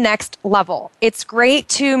to the next level? It's great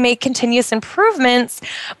to make continuous improvements,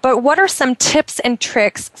 but what are some tips and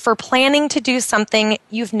tricks for planning to do something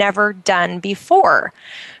you've never done before?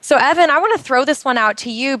 So, Evan, I want to throw this one out to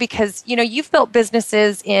you because, you've built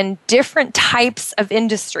businesses in different types of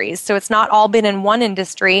industries, so it's not all been in one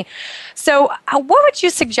industry. So, what would you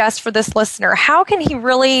suggest for this listener? How can he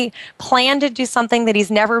really plan to do something that he's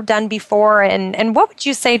never done before, and what would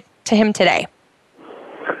you say to him today?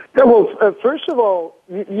 Yeah, well, first of all,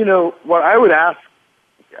 what I would ask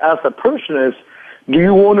a person is, do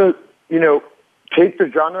you want to, take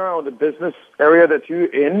the genre or the business area that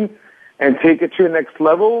you're in and take it to the next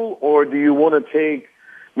level, or do you want to take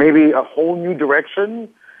maybe a whole new direction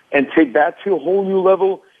and take that to a whole new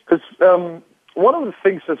level? Because one of the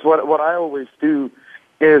things is what I always do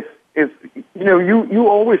is you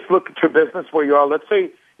always look at your business where you are. Let's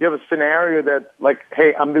say you have a scenario that, like,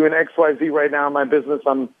 hey, I'm doing X, Y, Z right now in my business.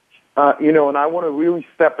 I'm, and I want to really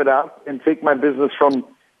step it up and take my business from,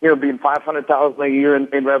 being $500,000 a year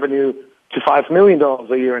in revenue to $5 million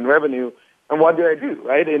a year in revenue. And what do I do,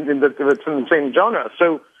 right? It's in the same genre.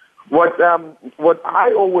 So what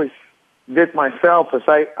I always did myself is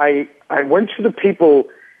I went to the people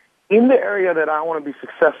in the area that I want to be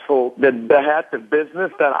successful that had the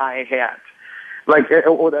business that I had,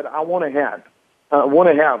 or that I want to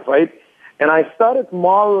have, right? And I started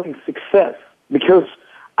modeling success because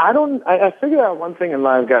I figured out one thing in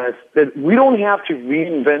life, guys, that we don't have to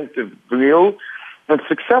reinvent the wheel. And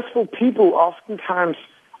successful people oftentimes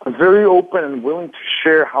are very open and willing to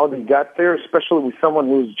share how they got there, especially with someone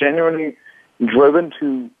who's genuinely driven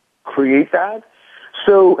to create that.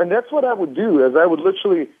 So, and that's what I would do, is I would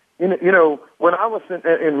literally, when I was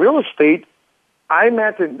in real estate, I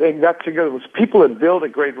met and got together with people that build a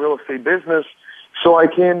great real estate business, so I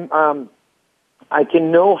can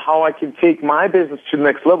know how I can take my business to the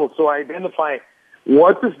next level. So I identify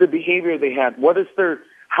what is the behavior they had,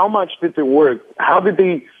 how much did they work, how did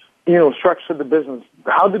they, structure the business,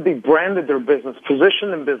 how did they branded their business,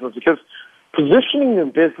 position in business, because positioning your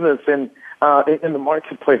business in the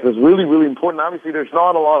marketplace is really, really important. Obviously, there's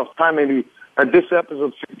not a lot of time maybe at this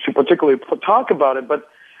episode to particularly talk about it, but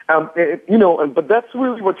but that's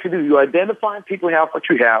really what you do. You identify people who have what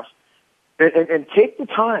you have, and take the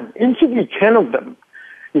time. Interview 10 of them.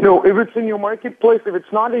 If it's in your marketplace, if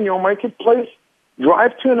it's not in your marketplace,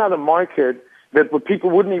 drive to another market where people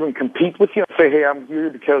wouldn't even compete with you and say, hey, I'm here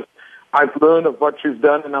because I've learned of what you've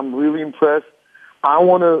done and I'm really impressed. I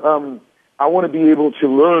want to be able to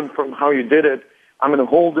learn from how you did it. I'm in a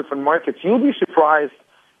whole different market. You'll be surprised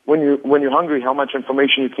when you're hungry how much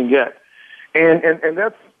information you can get. And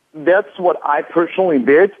that's what I personally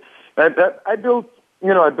did. I built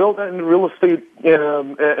in real estate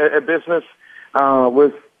a business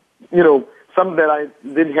with something that I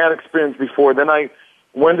didn't have experience before. Then I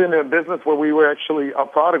went into a business where we were actually, our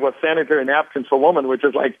product was sanitary napkins for women, which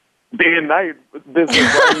is like day and night business.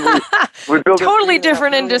 Right? We built totally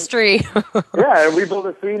different industry. Yeah, we built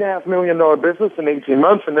a $3.5 million business in 18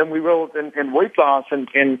 months, and then we built in weight loss and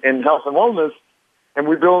in health and wellness, and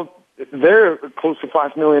we built there close to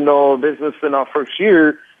 $5 million business in our first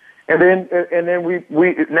year. And then we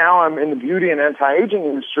now I'm in the beauty and anti-aging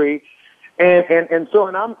industry, and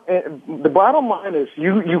the bottom line is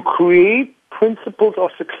you create principles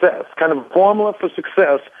of success, kind of a formula for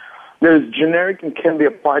success that is generic and can be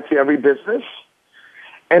applied to every business.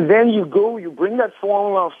 And then you bring that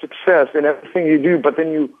formula of success in everything you do, but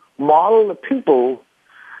then you model the people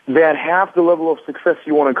that have the level of success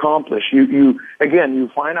you want to accomplish. You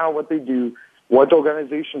find out what they do, what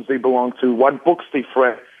organizations they belong to, what books they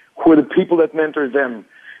read, who are the people that mentor them,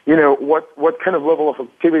 what kind of level of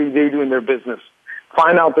activity they do in their business.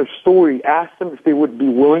 Find out their story. Ask them if they would be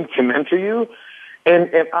willing to mentor you. And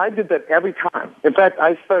I did that every time. In fact,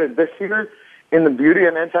 I started this year in the beauty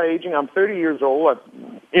and anti-aging. I'm 30 years old.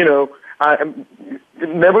 I've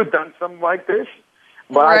never done something like this.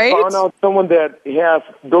 But right? I found out someone that has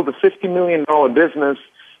built a $50 million business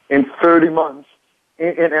in 30 months.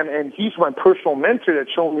 And he's my personal mentor that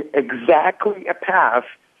showed me exactly a path,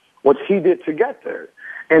 what he did to get there.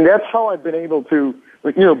 And that's how I've been able to,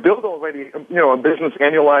 build already, a business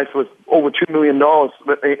annualized with over $2 million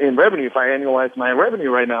in revenue, if I annualize my revenue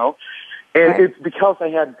right now. And It's because I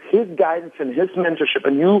had his guidance and his mentorship.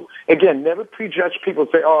 And you, again, never prejudge people,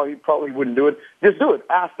 say, oh, he probably wouldn't do it. Just do it.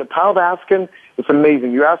 Ask. The power of asking is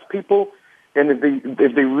amazing. You ask people, and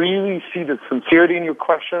if they really see the sincerity in your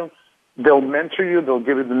question, they'll mentor you, they'll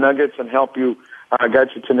give you the nuggets and help you,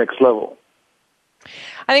 guide you to the next level.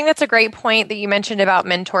 I think that's a great point that you mentioned about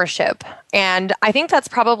mentorship. And I think that's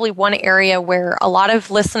probably one area where a lot of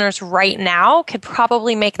listeners right now could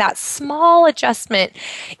probably make that small adjustment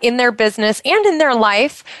in their business and in their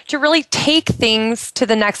life to really take things to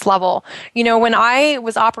the next level. You know, when I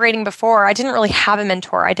was operating before, I didn't really have a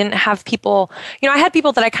mentor. I didn't have people, I had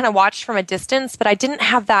people that I kind of watched from a distance, but I didn't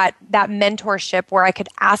have that mentorship where I could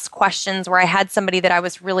ask questions, where I had somebody that I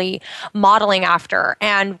was really modeling after.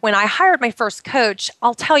 And when I hired my first coach,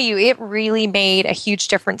 I'll tell you, it really made a huge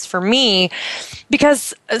difference for me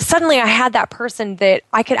because suddenly I had that person that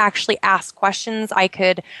I could actually ask questions. I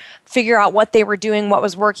could figure out what they were doing, what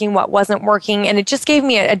was working, what wasn't working, and it just gave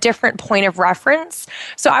me a different point of reference.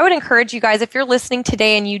 So I would encourage you guys, if you're listening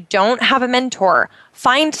today and you don't have a mentor,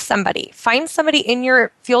 find somebody in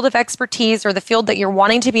your field of expertise or the field that you're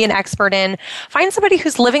wanting to be an expert in. Find somebody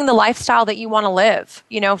who's living the lifestyle that you want to live.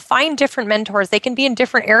 Find different mentors. They can be in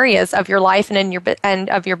different areas of your life and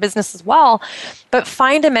of your business as well. But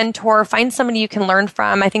find a mentor, find somebody you can learn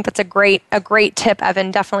from. I think that's a great tip,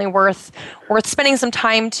 Evan. Definitely worth spending some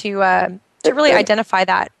time to really identify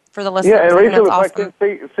that for the listeners. Yeah, and Rachel, if awesome.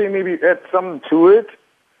 I can say maybe add something to it.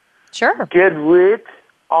 Sure. Get rid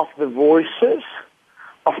of the voices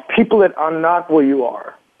of people that are not where you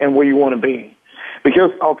are and where you want to be.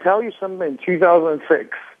 Because I'll tell you something, in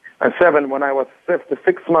 2006 and 2007, when I was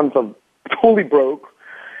 6 months of totally broke,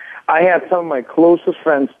 I had some of my closest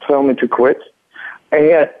friends tell me to quit. I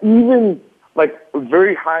had even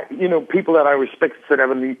very high, people that I respect said,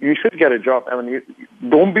 Evan, you should get a job, Evan.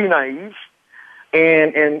 Don't be naive.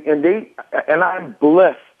 And I'm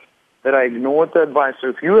blessed that I ignored the advice. So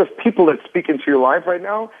if you have people that speak into your life right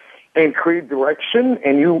now and create direction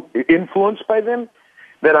and you influenced by them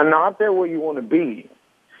that are not there where you want to be,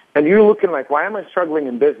 and you're looking like, why am I struggling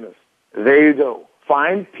in business? There you go.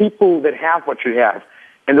 Find people that have what you have.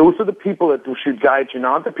 And those are the people that should guide you,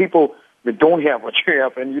 not the people that don't have what you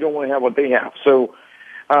have and you don't want to have what they have. So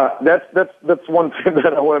that's one thing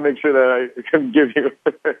that I want to make sure that I can give you.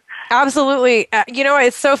 Absolutely.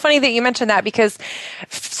 It's so funny that you mentioned that because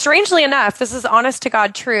strangely enough, this is honest to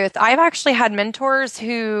God truth. I've actually had mentors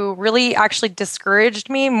who really actually discouraged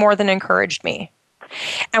me more than encouraged me.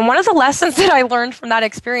 And one of the lessons that I learned from that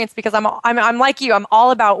experience, because I'm like you, I'm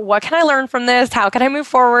all about what can I learn from this? How can I move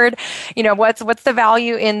forward? What's the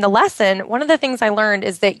value in the lesson? One of the things I learned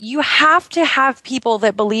is that you have to have people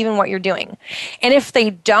that believe in what you're doing. And if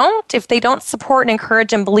they don't support and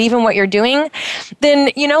encourage and believe in what you're doing,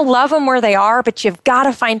 then, love them where they are, but you've got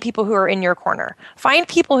to find people who are in your corner. Find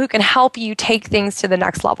people who can help you take things to the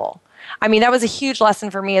next level. I mean, that was a huge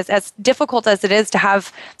lesson for me, as difficult as it is to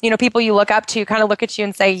have, people you look up to kind of look at you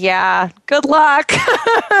and say, yeah, good luck.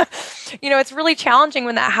 It's really challenging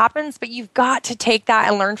when that happens, but you've got to take that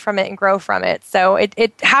and learn from it and grow from it. So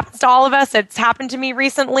it happens to all of us. It's happened to me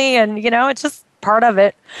recently, and, it's just part of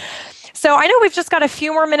it. So I know we've just got a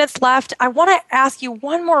few more minutes left. I want to ask you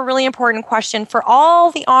one more really important question for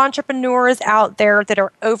all the entrepreneurs out there that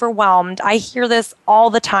are overwhelmed. I hear this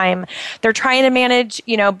all the time. They're trying to manage,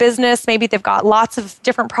 business. Maybe they've got lots of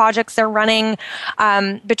different projects they're running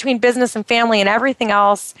between business and family and everything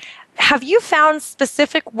else. Have you found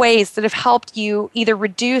specific ways that have helped you either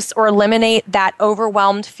reduce or eliminate that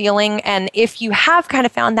overwhelmed feeling? And if you have kind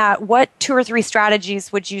of found that, what 2 or 3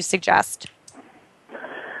 strategies would you suggest?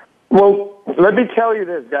 Well, let me tell you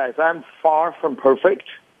this, guys. I'm far from perfect.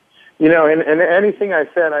 And anything I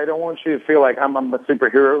said, I don't want you to feel like I'm a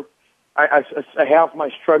superhero. I have my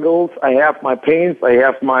struggles. I have my pains. I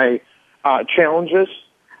have my challenges.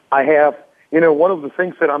 I have, one of the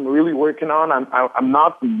things that I'm really working on, I'm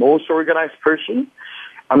not the most organized person.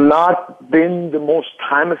 I'm not been the most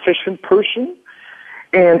time-efficient person.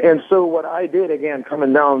 And so what I did, again,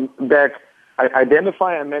 coming down back, I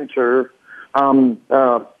identify a mentor,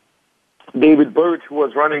 David Burt, who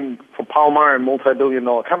was running for Palomar, a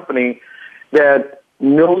multi-billion-dollar company that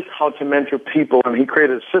knows how to mentor people, and he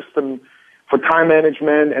created a system for time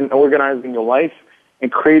management and organizing your life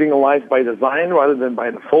and creating a life by design rather than by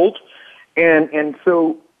default. And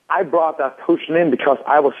so I brought that person in because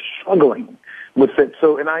I was struggling with it.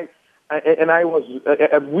 So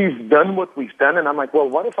we've done what we've done, and I'm like, well,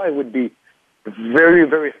 what if I would be very,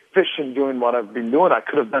 very efficient doing what I've been doing? I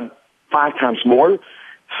could have done 5 times more.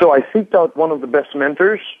 So I seeked out one of the best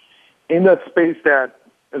mentors in that space that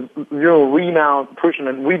is, renowned person,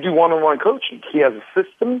 and we do one-on-one coaching. He has a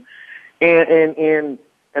system, and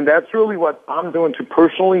that's really what I'm doing to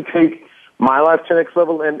personally take my life to the next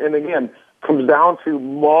level. And again, comes down to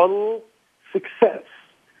model success,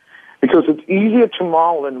 because it's easier to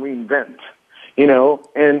model than reinvent.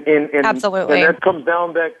 And Absolutely. And that comes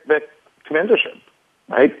down back to mentorship,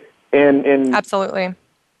 right? And absolutely.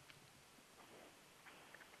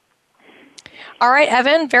 All right,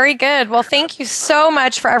 Evan, very good. Well, thank you so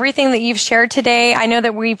much for everything that you've shared today. I know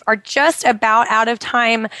that we are just about out of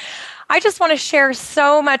time. I just want to share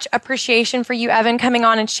so much appreciation for you, Evan, coming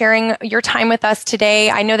on and sharing your time with us today.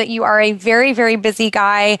 I know that you are a very, very busy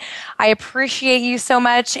guy. I appreciate you so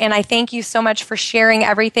much, and I thank you so much for sharing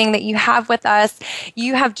everything that you have with us.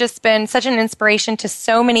 You have just been such an inspiration to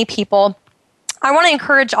so many people. I want to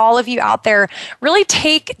encourage all of you out there, really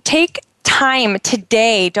take time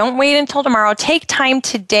today. Don't wait until tomorrow. Take time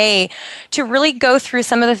today to really go through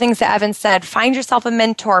some of the things that Evan said. Find yourself a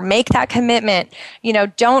mentor. Make that commitment.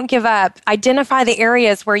 Don't give up. Identify the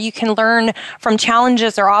areas where you can learn from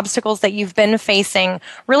challenges or obstacles that you've been facing.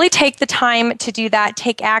 Really take the time to do that.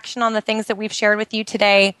 Take action on the things that we've shared with you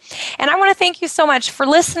today. And I want to thank you so much for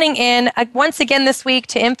listening in once again this week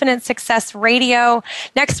to Infinite Success Radio.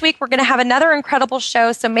 Next week, we're going to have another incredible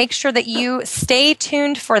show, so make sure that you stay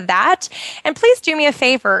tuned for that. And please do me a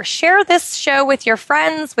favor, share this show with your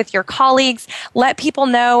friends, with your colleagues. Let people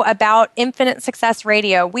know about Infinite Success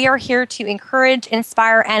Radio. We are here to encourage,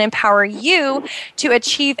 inspire, and empower you to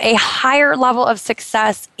achieve a higher level of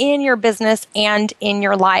success in your business and in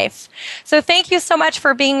your life. So thank you so much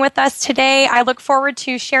for being with us today. I look forward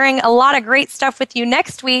to sharing a lot of great stuff with you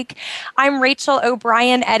next week. I'm Rachel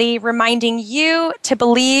O'Brien Eddy, reminding you to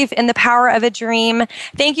believe in the power of a dream.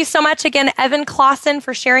 Thank you so much again, Evan Clausen,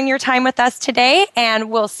 for sharing your time with us today, and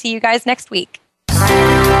we'll see you guys next week.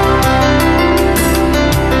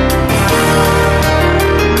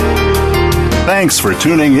 Thanks for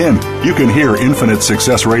tuning in. You can hear Infinite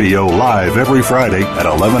Success Radio live every Friday at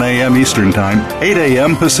 11 a.m. Eastern Time, 8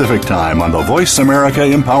 a.m. Pacific Time on the Voice America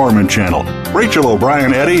Empowerment Channel. Rachel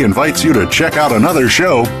O'Brien Eddy invites you to check out another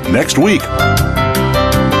show next week.